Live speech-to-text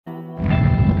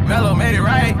Mello made it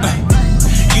right.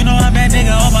 You know I'm that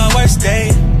nigga on my worst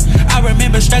day. I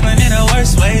remember struggling in the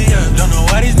worst way, yeah. Don't know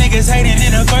why these niggas hating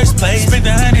in the first place. Spent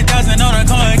 100,000 on a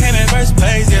coin, came in first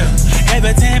place, yeah. Gave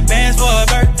her 10 bands for a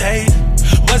birthday.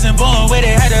 Wasn't born with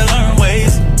it, had to learn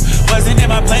ways. Wasn't in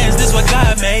my plans, this what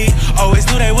God made. Always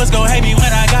knew they was gon' hate me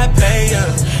when I got paid, yeah.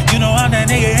 You know I'm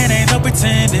that nigga and ain't no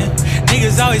pretending.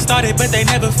 Niggas always started but they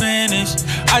never finished.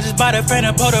 I just bought a friend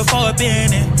a Porter for a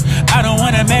minute. I don't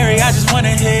wanna marry, I just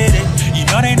wanna hit it. You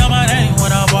know they know my name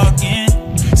when I walk in.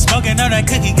 Smoking on that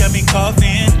cookie got me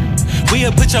coughing.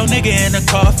 We'll put your nigga in the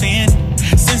coffin.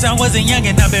 Since I wasn't young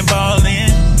and I've been ballin'.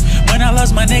 When I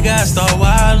lost my nigga I start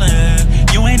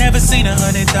wildin'. You ain't ever seen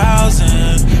 100,000.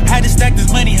 Had to stack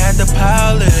this money, had to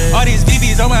pile it. All these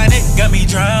VVs on my neck got me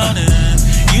drowning.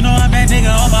 You know I'm that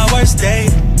nigga on my worst day.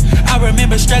 I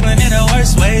remember struggling in the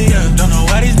worst way, yeah. Don't know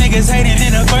why these niggas hating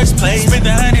in the first place. Spent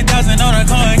 100,000 on a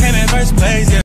coin, came in first place, yeah.